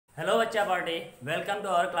Hello Bachcha Party, welcome to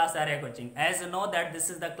our class Arya coaching. As you know that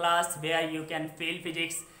this is the class where you can feel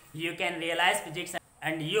physics, you can realize physics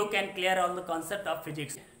and you can clear all the concept of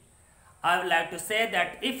physics. I would like to say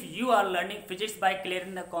that if you are learning physics by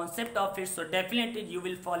clearing the concept of it, so definitely you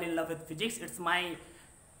will fall in love with physics. It's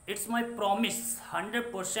my promise,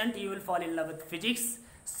 100% you will fall in love with physics.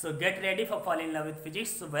 So get ready for falling in love with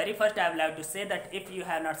physics. So very first I would like to say that if you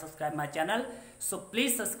have not subscribed my channel, so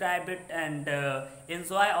please subscribe it and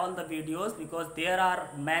enjoy all the videos, because there are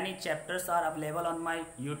many chapters are available on my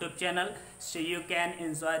YouTube channel. So you can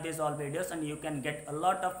enjoy these all videos and you can get a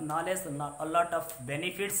lot of knowledge, a lot of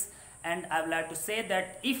benefits. And I would like to say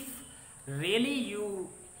that if really you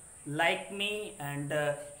like me and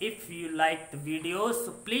if you like the videos,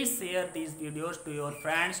 so please share these videos to your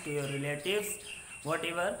friends, to your relatives,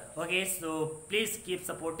 whatever. Okay, so please keep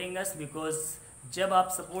supporting us, because जब आप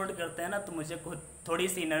support करते हैं ना तो मुझे खुद थोड़ी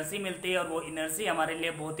सी energy मिलती है और वो एनर्जी हमारे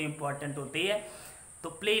लिए बहुत ही इंपॉर्टेंट होती है. तो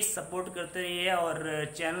प्लीज़ सपोर्ट करते रहिए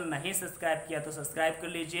और चैनल नहीं सब्सक्राइब किया तो सब्सक्राइब कर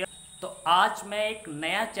लीजिए. तो आज मैं एक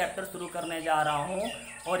नया चैप्टर शुरू करने जा रहा हूँ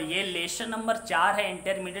और ये लेसन नंबर 4 है,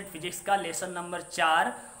 इंटरमीडिएट फिजिक्स का लेसन नंबर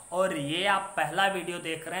 4. और ये आप पहला वीडियो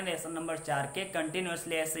देख रहे हैं लेसन नंबर 4 के.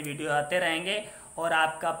 कंटिन्यूसली ऐसे वीडियो आते रहेंगे और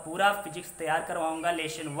आपका पूरा फिजिक्स तैयार करवाऊंगा.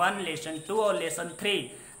 लेसन 1, लेसन 2 और लेसन 3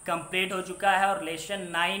 कंप्लीट हो चुका है और लेसन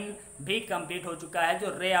 9 भी कंप्लीट हो चुका है. जो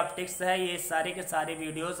रे ऑप्टिक्स है, ये सारे के सारे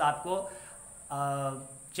वीडियोस आपको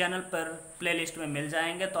चैनल पर प्लेलिस्ट में मिल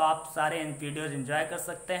जाएंगे. तो आप सारे इन वीडियोस एंजॉय कर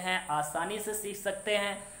सकते हैं, आसानी से सीख सकते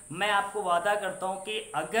हैं. मैं आपको वादा करता हूं कि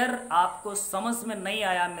अगर आपको समझ में नहीं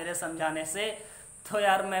आया मेरे समझाने से तो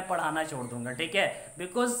यार मैं पढ़ाना छोड़ दूंगा, ठीक है.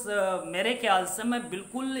 बिकॉज मेरे ख्याल से मैं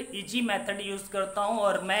बिल्कुल इजी मेथड यूज़ करता हूं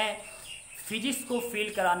और मैं फिजिक्स को फील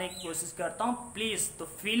कराने की कोशिश करता हूं. प्लीज़ तो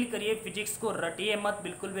फील करिए फिजिक्स को, रटिए मत,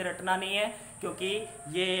 बिल्कुल भी रटना नहीं है, क्योंकि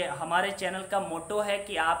ये हमारे चैनल का मोटो है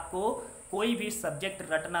कि आपको कोई भी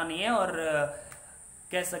सब्जेक्ट रटना नहीं है. और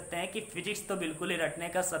कह सकते हैं कि फिजिक्स तो बिल्कुल ही रटने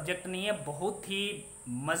का सब्जेक्ट नहीं है, बहुत ही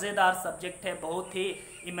मज़ेदार सब्जेक्ट है, बहुत ही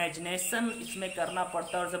इमेजिनेशन इसमें करना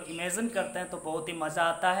पड़ता है और जब इमेजिन करते हैं तो बहुत ही मज़ा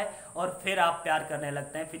आता है और फिर आप प्यार करने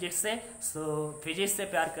लगते हैं फिजिक्स से. सो फिजिक्स से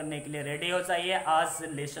प्यार करने के लिए रेडी हो जाइए. आज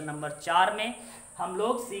लेसन नंबर 4 में हम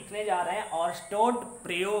लोग सीखने जा रहे हैं ऑर्स्टेड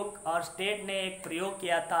प्रयोग. ऑर्स्टेड ने एक प्रयोग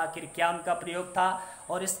किया था, आखिर क्या उनका प्रयोग था,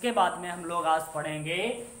 और इसके बाद में हम लोग आज पढ़ेंगे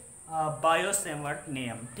बायो-सेवर्ट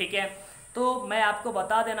नियम, ठीक है. तो मैं आपको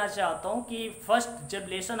बता देना चाहता हूँ कि फर्स्ट जब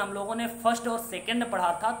लेसन हम लोगों ने फर्स्ट और सेकंड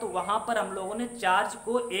पढ़ा था तो वहाँ पर हम लोगों ने चार्ज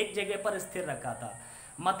को एक जगह पर स्थिर रखा था.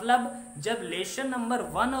 मतलब जब लेसन नंबर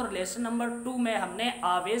 1 और लेसन नंबर 2 में हमने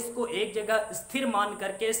आवेश को एक जगह स्थिर मान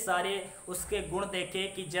करके सारे उसके गुण देखे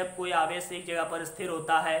कि जब कोई आवेश एक जगह पर स्थिर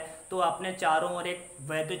होता है तो अपने चारों ओर एक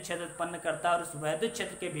वैद्युत क्षेत्र उत्पन्न करता है और उस वैद्युत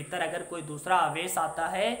क्षेत्र के भीतर अगर कोई दूसरा आवेश आता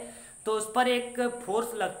है तो उस पर एक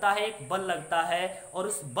फोर्स लगता है, एक बल लगता है और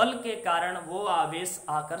उस बल के कारण वो आवेश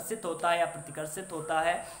आकर्षित होता है या प्रतिकर्षित होता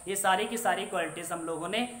है. ये सारी की सारी क्वालिटीज हम लोगों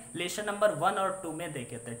ने लेसन नंबर 1 और 2 में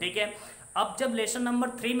देखे थे, ठीक है. अब जब लेसन नंबर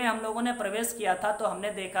 3 में हम लोगों ने प्रवेश किया था तो हमने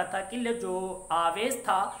देखा था कि जो आवेश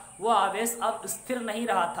था वो आवेश अब स्थिर नहीं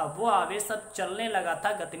रहा था, वो आवेश अब चलने लगा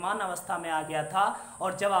था, गतिमान अवस्था में आ गया था.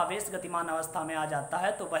 और जब आवेश गतिमान अवस्था में आ जाता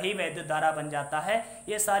है तो वही वैद्युत धारा बन जाता है.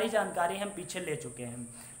 ये सारी जानकारी हम पीछे ले चुके हैं.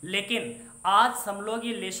 लेकिन आज हम लोग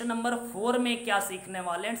ये लेसन नंबर 4 में क्या सीखने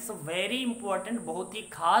वाले हैं, इट्स वेरी इंपॉर्टेंट, बहुत ही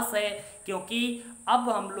खास है, क्योंकि अब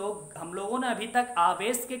हम लोगों ने अभी तक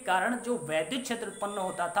आवेश के कारण जो वैद्युत क्षेत्र उत्पन्न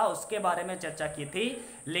होता था उसके बारे में चर्चा की थी.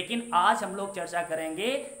 लेकिन आज हम लोग चर्चा करेंगे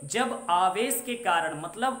जब आवेश के कारण,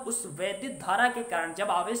 मतलब उस वैद्युत धारा के कारण,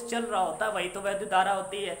 जब आवेश चल रहा होता है वही तो वैद्युत धारा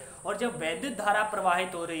होती है, और जब वैद्युत धारा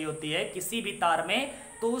प्रवाहित हो रही होती है किसी भी तार में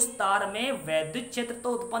तो उस तार में वैद्युत क्षेत्र तो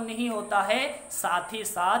उत्पन्न ही होता है, साथ ही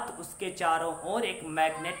साथ उसके चारों ओर एक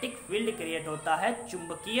मैग्नेटिक फील्ड क्रिएट होता है,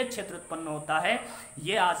 चुंबकीय क्षेत्र उत्पन्न होता है.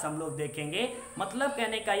 ये आज हम लोग देखेंगे. मतलब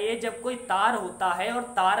कहने का ये, जब कोई तार होता है और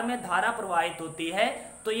तार में धारा प्रवाहित होती है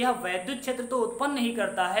तो यह वैद्युत क्षेत्र तो उत्पन्न ही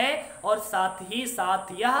करता है और साथ ही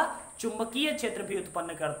साथ यह चुंबकीय क्षेत्र भी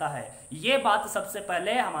उत्पन्न करता है. ये बात सबसे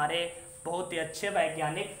पहले हमारे बहुत ही अच्छे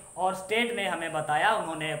वैज्ञानिक ऑर्स्टेड ने हमें बताया,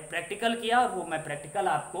 उन्होंने प्रैक्टिकल किया और वो मैं प्रैक्टिकल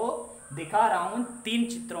आपको दिखा रहा हूं 3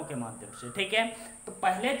 चित्रों के माध्यम से, ठीक है. तो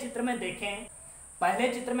पहले चित्र में देखें, पहले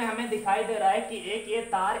चित्र में हमें दिखाई दे रहा है कि एक ये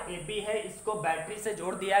तार AB है, इसको बैटरी से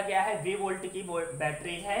जोड़ दिया गया है, 20 वोल्ट की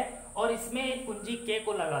बैटरी है और इसमें एक कुंजी K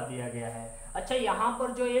को लगा दिया गया है. अच्छा, यहाँ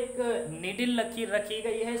पर जो एक नीडल रखी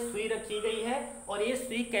गई है, सुई रखी गई है, और ये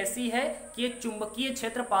सुई कैसी है कि ये चुंबकीय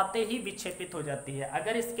क्षेत्र पाते ही विक्षेपित हो जाती है.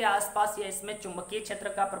 अगर इसके आसपास या इसमें चुंबकीय क्षेत्र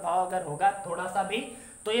का प्रभाव अगर होगा थोड़ा सा भी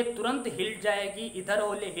तो ये तुरंत हिल जाएगी, इधर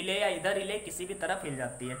हिले या इधर हिले, किसी भी तरफ हिल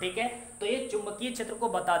जाती है, ठीक है। तो ये चुंबकीय क्षेत्र को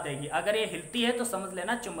बता देगी, अगर ये हिलती है तो समझ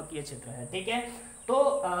लेना चुंबकीय क्षेत्र है, ठीक है। तो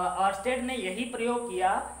ऑर्स्टेड ने यही प्रयोग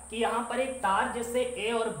किया कि यहाँ पर एक तार जैसे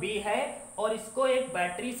ए और बी है और इसको एक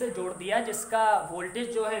बैटरी से जोड़ दिया जिसका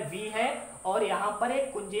वोल्टेज जो है V है, और यहाँ पर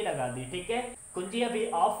एक कुंजी लगा दी, ठीक है। कुंजी अभी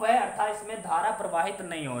ऑफ है, अर्थात इसमें धारा प्रवाहित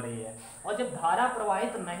नहीं हो रही है, और जब धारा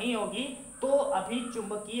प्रवाहित नहीं होगी तो अभी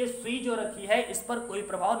चुंबकीय सुई जो रखी है इस पर कोई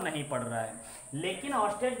प्रभाव नहीं पड़ रहा है। लेकिन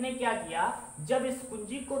ऑर्स्टेड ने क्या किया, जब इस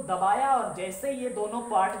कुंजी को दबाया और जैसे ये दोनों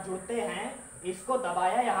पार्ट जुड़ते हैं, इसको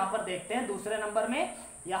दबाया, यहाँ पर देखते हैं दूसरे नंबर में,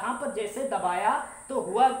 यहाँ पर जैसे दबाया तो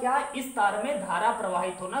हुआ क्या, इस तार में धारा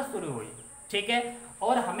प्रवाहित होना शुरू हुई, ठीक है।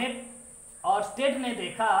 और हमें ऑर्स्टेड ने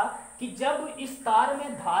देखा कि जब इस तार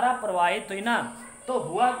में धारा प्रवाहित हुई ना, तो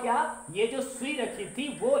हुआ क्या, ये जो सुई रखी थी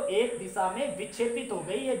वो एक दिशा में विक्षेपित हो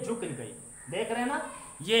गई, ये झुक गई, देख रहे हैं ना,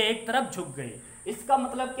 ये एक तरफ झुक गई। इसका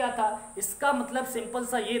मतलब क्या था, इसका मतलब सिंपल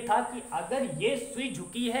सा ये था कि अगर ये सुई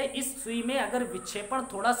झुकी है, इस सुई में अगर विक्षेपण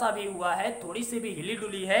थोड़ा सा भी हुआ है, थोड़ी सी भी हिली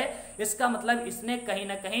डुली है, इसका मतलब इसने कहीं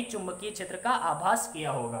ना कहीं चुंबकीय क्षेत्र का आभास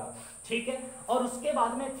किया होगा, ठीक है। और उसके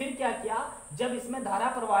बाद में फिर क्या किया, जब इसमें धारा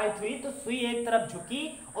प्रवाहित हुई तो सुई एक तरफ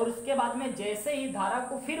झुकी, और उसके बाद में जैसे ही धारा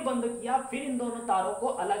को फिर बंद किया, फिर इन दोनों तारों को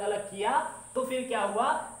अलग अलग किया, तो फिर क्या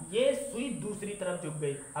हुआ, ये सुई दूसरी तरफ झुक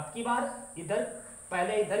गई। अब की बार इधर,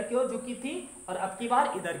 पहले इधर की ओर झुकी थी और अब की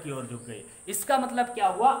बार इधर की ओर झुक गई। इसका मतलब क्या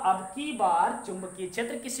हुआ, अब की बार चुंबकीय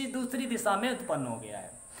क्षेत्र किसी दूसरी दिशा में उत्पन्न हो गया है।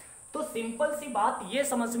 तो सिंपल सी बात ये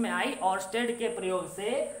समझ में आई ऑर्स्टेड के प्रयोग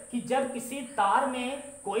से कि जब किसी तार में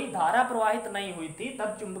कोई धारा प्रवाहित नहीं हुई थी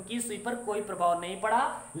तब चुंबकीय सुई पर कोई प्रभाव नहीं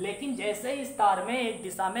पड़ा, लेकिन जैसे इस तार में एक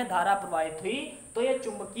दिशा में धारा प्रवाहित हुई तो यह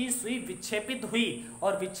चुंबकीय सुई विक्षेपित हुई,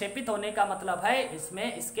 और विक्षेपित होने का मतलब है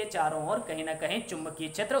इसमें इसके चारों ओर कहीं ना कहीं चुंबकीय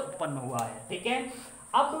क्षेत्र उत्पन्न हुआ है, ठीक है।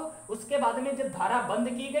 अब उसके बाद में जब धारा बंद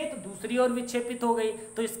की गई तो दूसरी ओर विक्षेपित हो गई,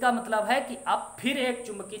 तो इसका मतलब है कि अब फिर एक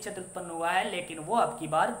चुंबकीय क्षेत्र उत्पन्न हुआ है, लेकिन वो अब की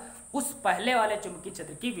बार उस पहले वाले चुंबकीय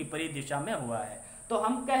क्षेत्र की विपरीत दिशा में हुआ है। तो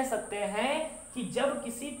हम कह सकते हैं कि जब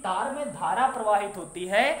किसी तार में धारा प्रवाहित होती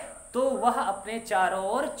है तो वह अपने चारों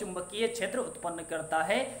ओर चुंबकीय क्षेत्र उत्पन्न करता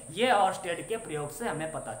है। यह ऑर्स्टेड के प्रयोग से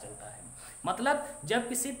हमें पता चलता है। मतलब जब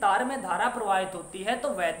किसी तार में धारा प्रवाहित होती है तो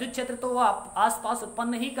वैद्युत क्षेत्र तो वह आसपास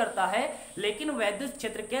उत्पन्न ही करता है, लेकिन वैद्युत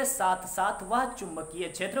क्षेत्र के साथ साथ वह चुंबकीय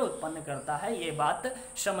क्षेत्र उत्पन्न करता है। ये बात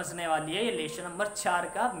समझने वाली है। ये लेसन नंबर 4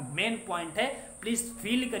 का मेन पॉइंट है। प्लीज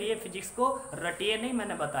फील करिए, फिजिक्स को रटिए नहीं,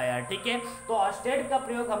 मैंने बताया है, ठीक है। तो ऑर्स्टेड का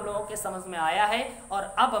प्रयोग हम लोगों के समझ में आया है, और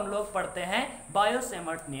अब हम लोग पढ़ते हैं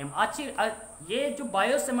बायो-सेवर्ट नियम। ये जो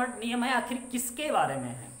बायो-सेवर्ट नियम है आखिर किसके बारे में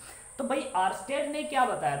है? तो भाई ऑर्स्टेड ने क्या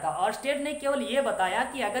बताया था? ऑर्स्टेड ने केवल ये बताया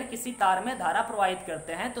कि अगर किसी तार में धारा प्रवाहित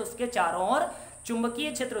करते हैं तो उसके चारों ओर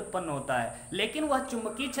चुंबकीय क्षेत्र उत्पन्न होता है, लेकिन वह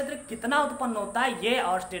चुंबकीय क्षेत्र कितना उत्पन्न होता है ये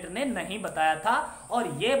ऑर्स्टेड ने नहीं बताया था। और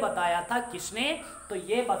ये बताया था किसने? तो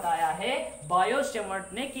ये बताया है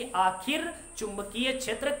बायो-सेवर्ट ने कि आखिर चुंबकीय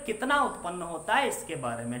क्षेत्र कितना उत्पन्न होता है इसके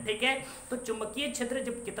बारे में, ठीक है। तो चुंबकीय क्षेत्र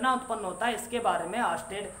जब कितना उत्पन्न होता है इसके बारे में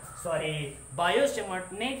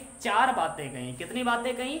बायो-सेवर्ट ने 4 बातें कही। कितनी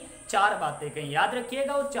बातें कही? 4 बातें कही। याद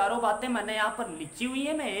रखिएगा, वो चारों बातें मैंने यहाँ पर लिखी हुई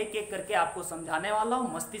है, मैं एक एक करके आपको समझाने वाला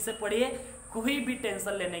हूँ। मस्ती से पढ़िए, कोई भी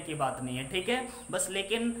टेंशन लेने की बात नहीं है, ठीक है। बस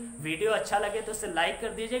लेकिन वीडियो अच्छा लगे तो उसे लाइक कर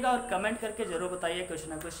दीजिएगा और कमेंट करके जरूर बताइए कुछ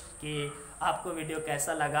ना कुछ कि आपको वीडियो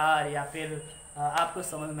कैसा लगा, या फिर आपको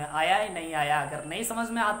समझ में आया ही नहीं आया। अगर नहीं समझ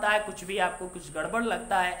में आता है, कुछ भी आपको कुछ गड़बड़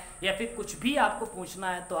लगता है, या फिर कुछ भी आपको पूछना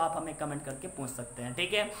है तो आप हमें कमेंट करके पूछ सकते हैं,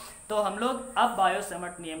 ठीक है। तो हम लोग अब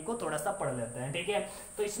बायो-सेवर्ट नियम को थोड़ा सा पढ़ लेते हैं, ठीक है।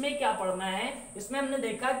 तो इसमें क्या पढ़ना है? इसमें हमने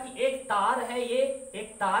देखा कि एक तार है, ये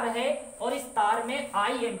एक तार है और इस तार में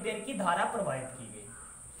I एम्पियर की धारा प्रवाहित की गई,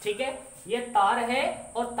 ठीक है। ये तार है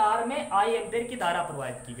और तार में I एम्पियर की धारा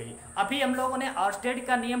प्रवाहित की गई। अभी हम लोगों ने ऑर्स्टेड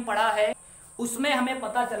का नियम पढ़ा है, उसमें हमें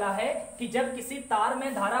पता चला है कि जब किसी तार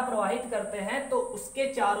में धारा प्रवाहित करते हैं तो उसके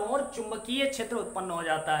चारों ओर चुंबकीय क्षेत्र उत्पन्न हो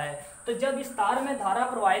जाता है। तो जब इस तार में धारा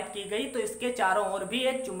प्रवाहित की गई तो इसके चारों ओर भी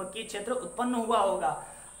एक चुंबकीय क्षेत्र उत्पन्न हुआ होगा।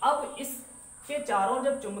 अब इसके चारों ओर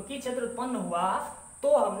जब चुंबकीय क्षेत्र उत्पन्न हुआ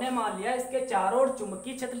तो हमने मान लिया इसके चारों ओर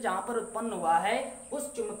चुंबकीय क्षेत्र जहां पर उत्पन्न हुआ है उस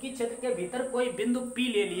चुंबकीय क्षेत्र के भीतर कोई बिंदु P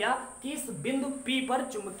ले लिया कि इस बिंदु P पर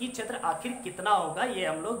चुंबकीय क्षेत्र आखिर कितना होगा, ये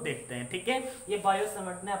हम लोग देखते हैं, ठीक है। ये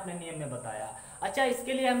बायो-सेवर्ट ने अपने नियम में बताया। अच्छा,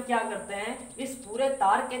 इसके लिए हम क्या करते हैं? इस पूरे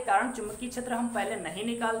तार के कारण चुंबकीय क्षेत्र हम पहले नहीं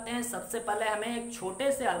निकालते हैं। सबसे पहले हमें एक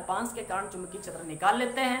छोटे से अल्पांश के कारण चुंबकीय क्षेत्र निकाल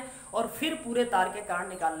लेते हैं और फिर पूरे तार के कारण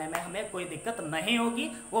निकालने में हमें कोई दिक्कत नहीं होगी,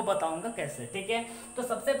 वो बताऊंगा कैसे, ठीक है। तो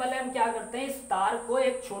सबसे पहले हम क्या करते हैं, इस तार को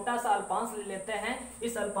एक छोटा सा अल्पांश ले लेते हैं।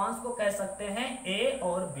 इस अल्पांश को कह सकते हैं A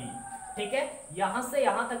और B। ठीक है, यहां से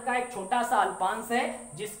यहां तक का एक छोटा सा अल्पांश है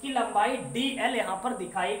जिसकी लंबाई dl यहां पर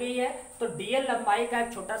दिखाई गई है। तो dl लंबाई का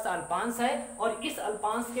एक छोटा सा अल्पांश है और इस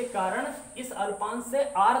अल्पांश के कारण इस अल्पांश से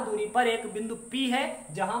r दूरी पर एक बिंदु P है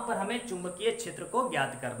जहां पर हमें चुंबकीय क्षेत्र को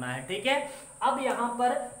ज्ञात करना है। ठीक है, अब यहाँ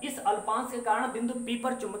पर इस अल्पांश के कारण बिंदु P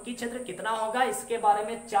पर चुंबकीय क्षेत्र कितना होगा, इसके बारे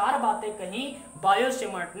में 4 बातें कही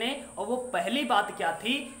बायोसेवर्ट ने। और वो पहली बात क्या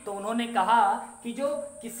थी, तो उन्होंने कहा कि जो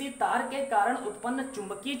किसी तार के कारण उत्पन्न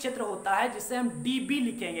चुंबकीय क्षेत्र होता है जिसे हम dB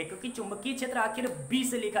लिखेंगे, क्योंकि चुंबकीय क्षेत्र आखिर B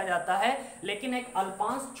से लिखा जाता है, लेकिन एक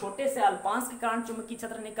अल्पांश, छोटे से अल्पांश के कारण चुंबकीय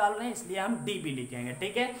क्षेत्र निकाल रहे हैं इसलिए हम dB लिखेंगे।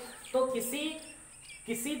 ठीक है, तो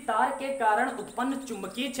किसी तार के कारण उत्पन्न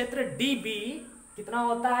चुंबकीय क्षेत्र dB कितना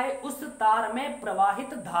होता है, उस तार में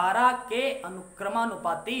प्रवाहित धारा के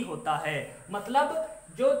अनुक्रमानुपाती होता है। मतलब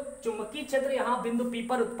जो चुंबकीय क्षेत्र यहाँ बिंदु P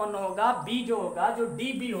पर उत्पन्न होगा, B जो होगा, जो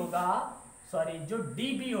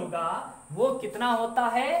dB होगा वो कितना होता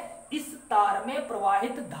है, इस तार में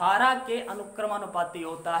प्रवाहित धारा के अनुक्रमानुपाती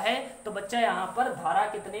होता है। तो बच्चा यहाँ पर धारा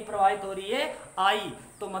कितनी प्रवाहित हो रही है, I,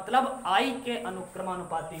 तो मतलब I के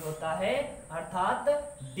अनुक्रमानुपाती होता है, अर्थात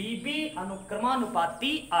dB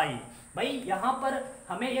अनुक्रमानुपाती I। भाई यहाँ पर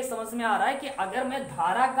हमें यह समझ में आ रहा है कि अगर मैं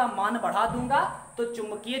धारा का मान बढ़ा दूंगा तो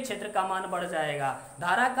चुंबकीय क्षेत्र का मान बढ़ जाएगा,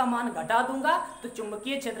 धारा का मान घटा दूंगा तो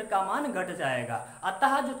चुंबकीय क्षेत्र का मान घट जाएगा।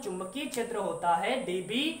 अतः जो चुंबकीय क्षेत्र होता है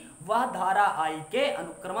dB वह धारा I के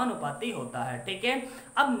अनुक्रमानुपाती होता है। ठीक है,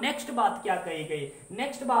 अब नेक्स्ट बात क्या कही गई,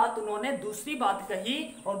 नेक्स्ट बात उन्होंने दूसरी बात कही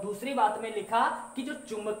और दूसरी बात में लिखा कि जो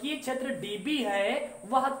चुंबकीय क्षेत्र dB है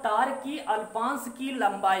वह तार की अल्पांश की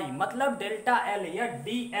लंबाई मतलब डेल्टा L या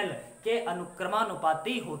DL के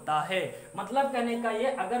अनुक्रमानुपाती होता है। मतलब कहने का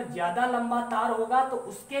ये, अगर ज्यादा लंबा तार होगा तो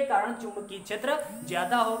उसके कारण चुंबकीय क्षेत्र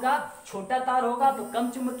ज्यादा होगा, छोटा तार होगा तो कम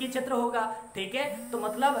चुंबकीय क्षेत्र होगा। ठीक है, तो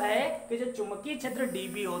मतलब है कि जो चुंबकीय क्षेत्र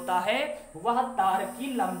dB होता है वह तार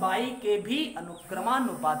की लंबाई के भी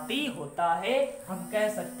अनुक्रमानुपाती होता है। हम कह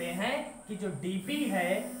सकते हैं कि जो dB है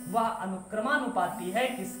वह अनुक्रमानुपाती है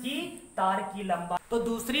किसकी, तार की लंबाई। तो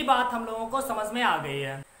दूसरी बात हम लोगों को समझ में आ गई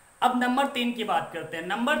है। अब नंबर 3 की बात करते हैं।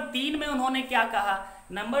 नंबर 3 में उन्होंने क्या कहा,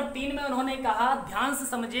 नंबर 3 में उन्होंने कहा, ध्यान से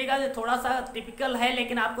समझिएगा, ये थोड़ा सा टिपिकल है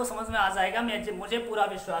लेकिन आपको समझ में आ जाएगा, मुझे पूरा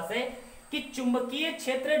विश्वास है कि चुंबकीय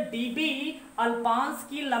क्षेत्र dB अल्पांश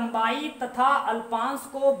की लंबाई तथा अल्पांश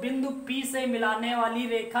को बिंदु P से मिलाने वाली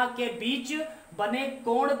रेखा के बीच बने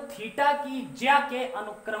कोण थीटा की ज्या के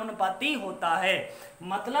अनुक्रमानुपाती होता है।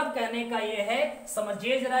 मतलब कहने का यह है,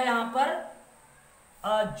 समझिए जरा, यहाँ पर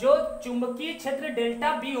जो चुंबकीय क्षेत्र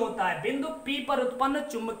डेल्टा B होता है, बिंदु P पर उत्पन्न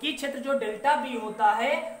चुंबकीय क्षेत्र जो डेल्टा B होता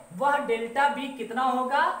है वह डेल्टा B कितना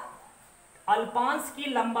होगा, अल्पांश की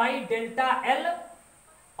लंबाई डेल्टा L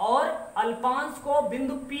और अल्पांश को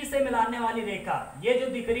बिंदु P से मिलाने वाली रेखा, ये जो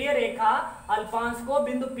दिख रही है रेखा, अल्पांश को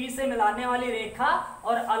बिंदु P से मिलाने वाली रेखा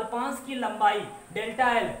और अल्पांश की लंबाई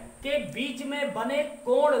डेल्टा L के बीच में बने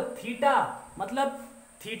कोण थीटा, मतलब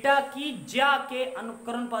थीटा की ज्या के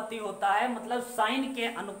अनुक्रमानुपाती होता है, मतलब साइन के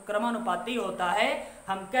अनुक्रमानुपाती होता है।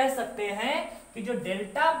 हम कह सकते हैं कि जो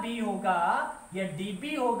डेल्टा B होगा या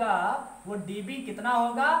dB होगा वो dB कितना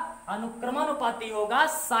होगा, अनुक्रमानुपाती होगा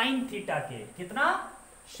साइन थीटा के, कितना,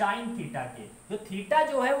 साइन थीटा के। जो थीटा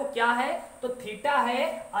जो है वो क्या है, तो थीटा है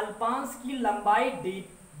अल्पांश की लंबाई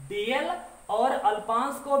dl और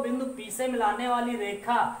अल्पांश को बिंदु P से मिलाने वाली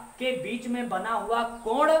रेखा के बीच में बना हुआ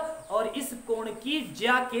कोण, और इस कोण की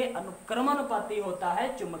ज्या के अनुक्रमानुपाती होता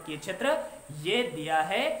है चुंबकीय क्षेत्र। ये दिया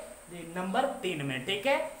है नंबर 3 में। ठीक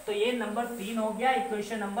है, तो ये नंबर 3 हो गया,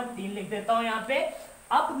 इक्वेशन नंबर 3 लिख देता हूं यहाँ पे।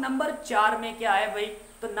 अब नंबर 4 में क्या है भाई,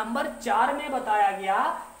 तो नंबर 4 में बताया गया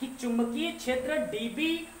कि चुंबकीय क्षेत्र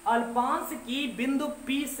dB अल्पांश की बिंदु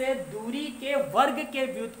P से दूरी के वर्ग के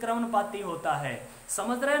व्युत्क्रमानुपाती होता है।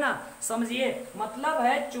 समझ रहे ना, समझिए, मतलब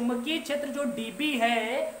है चुंबकीय क्षेत्र जो dB है,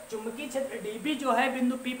 चुंबकीय क्षेत्र dB जो है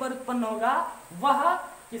बिंदु P पर उत्पन्न होगा वह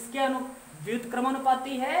किसके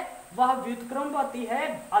व्युत्क्रमानुपाती है, वह व्युत्क्रमानुपाती है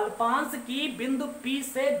अल्पांश की बिंदु P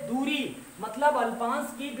से दूरी, मतलब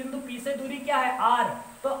अल्पांश की बिंदु P से दूरी क्या है, r,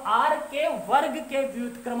 तो r के वर्ग के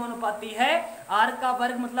व्युत्क्रमानुपाती है। r का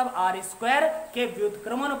वर्ग मतलब r स्क्वायर के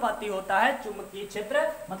व्युत्क्रमानुपाती होता है चुंबकीय क्षेत्र।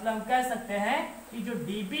 मतलब हम कह सकते हैं कि जो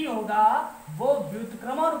dB होगा वो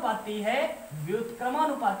व्युत्क्रमानुपाती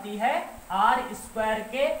है r स्क्वायर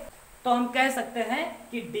के। तो हम कह सकते हैं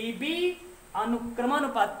कि dB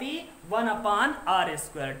अनुक्रमानुपाती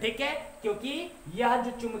 1/r²। ठीक है, क्योंकि यह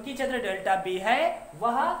जो चुंबकीय क्षेत्र डेल्टा B है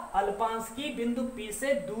वह अल्पांश की बिंदु P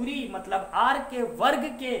से दूरी मतलब r के वर्ग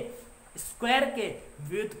के स्क्वायर के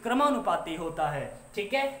व्युत्क्रमानुपाती होता है।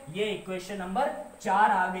 ठीक है, ये इक्वेशन नंबर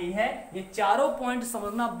 4 आ गई है। ये चारों पॉइंट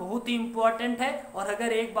समझना बहुत ही इंपॉर्टेंट है, और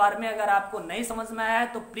अगर एक बार में अगर आपको नहीं समझ में आया है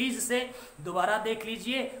तो प्लीज इसे दोबारा देख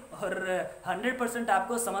लीजिए और 100%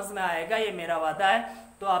 आपको समझ में आएगा, ये मेरा वादा है।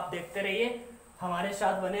 तो आप देखते रहिए, हमारे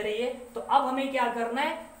साथ बने रहिए। तो अब हमें क्या करना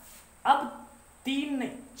है, अब 3 नहीं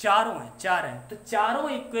 4 हैं, तो चारों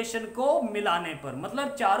इक्वेशन को मिलाने पर,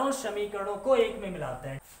 मतलब चारों समीकरणों को एक में मिलाते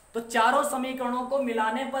हैं। तो चारों समीकरणों को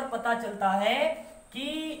मिलाने पर पता चलता है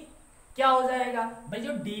कि क्या हो जाएगा भाई,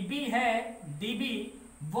 जो dB है, dB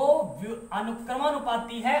वो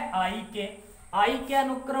अनुक्रमानुपाती है I के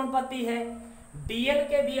अनुक्रमानुपाती है, dl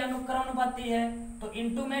के भी अनुक्रमानुपाती है, तो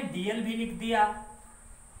इनटू में dl भी लिख दिया।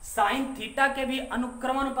 साइन थीटा के भी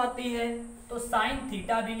अनुक्रमानुपाती है, तो साइन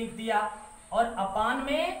थीटा भी लिख दिया, और अपान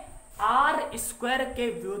में आर स्क्वायर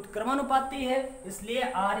के व्युत्क्रमानुपाती है,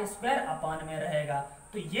 इसलिए आर स्क्वायर अपान में रहेगा।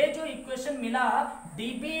 तो ये जो इक्वेशन मिला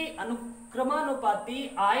dB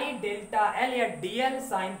अनुक्रमानुपाती I डेल्टा L या dl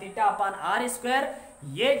sine theta upon R square,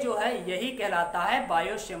 ये जो है यही कहलाता है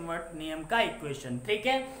बायो-सेवर्ट नियम का इक्वेशन। ठीक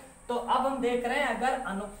है, तो अब हम देख रहे हैं अगर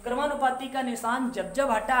अनुक्रमानुपाती का निशान जब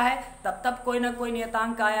जब हटा है तब तब कोई ना कोई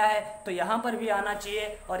नियतांक आया है, तो यहाँ पर भी आना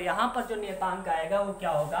चाहिए, और यहाँ पर जो नियतांक आएगा वो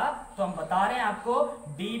क्या होगा, तो हम बता रहे हैं आपको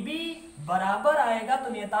dB बराबर आएगा, तो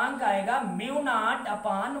नियतांक आएगा म्यू नॉट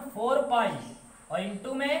अपान 4 पाई और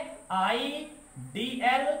इंटू में I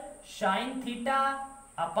dl sine theta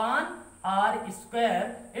upon R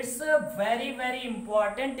square. It's very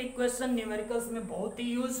important equation, numericals में बहुत ही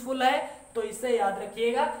यूजफुल है, तो इसे याद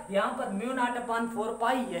रखिएगा। यहाँ पर म्यू नॉट अपान 4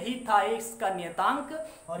 पाई यही था इसका नियतांक,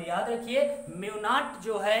 और याद रखिए म्यू नॉट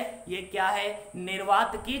जो है ये क्या है,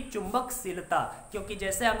 निर्वात की चुंबकशीलता, क्योंकि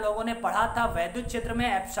जैसे हम लोगों ने पढ़ा था वैद्युत क्षेत्र में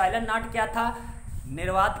एप्सिलॉन नॉट क्या था,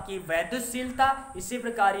 निर्वात की वैद्युतशीलता, इसी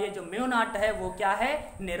प्रकार ये जो म्यू नॉट है वो क्या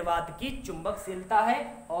है, निर्वात की चुंबकशीलता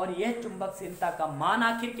है। और यह चुंबकशीलता का मान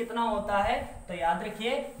आखिर कितना होता है, तो याद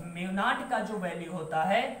रखिए म्यू नॉट का जो वैल्यू होता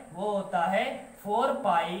है वो होता है 4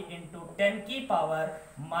 पाई इंटू 10 की पावर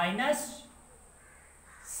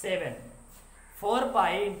 -7, 4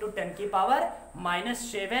 पाई इंटू 10 की पावर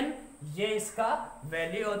 -7, ये इसका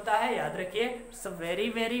वैल्यू होता है। याद रखिए,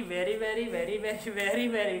 वेरी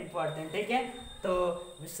इंपॉर्टेंट। ठीक है, तो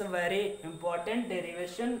इट्स वेरी इंपॉर्टेंट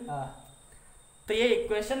डेरिवेशन। तो ये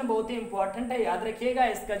इक्वेशन बहुत ही इंपॉर्टेंट है, याद रखिएगा,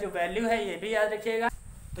 इसका जो वैल्यू है ये भी याद रखिएगा।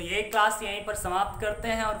 तो ये क्लास यहीं पर समाप्त करते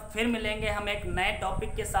हैं, और फिर मिलेंगे हम एक नए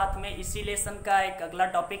टॉपिक के साथ में। इसी लेसन का एक अगला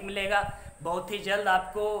टॉपिक मिलेगा बहुत ही जल्द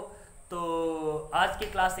आपको। तो आज की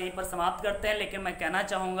क्लास यहीं पर समाप्त करते हैं, लेकिन मैं कहना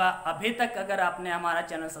चाहूँगा अभी तक अगर आपने हमारा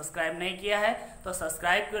चैनल सब्सक्राइब नहीं किया है तो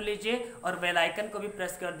सब्सक्राइब कर लीजिए, और बेल आइकन को भी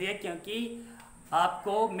प्रेस कर दिए, क्योंकि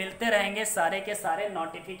आपको मिलते रहेंगे सारे के सारे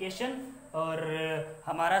नोटिफिकेशन। और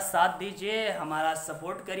हमारा साथ दीजिए, हमारा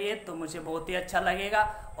सपोर्ट करिए, तो मुझे बहुत ही अच्छा लगेगा।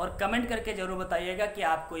 और कमेंट करके ज़रूर बताइएगा कि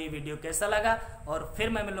आपको ये वीडियो कैसा लगा, और फिर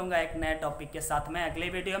मैं मिलूँगा एक नए टॉपिक के साथ में अगले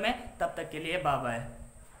वीडियो में। तब तक के लिए बाय बाय।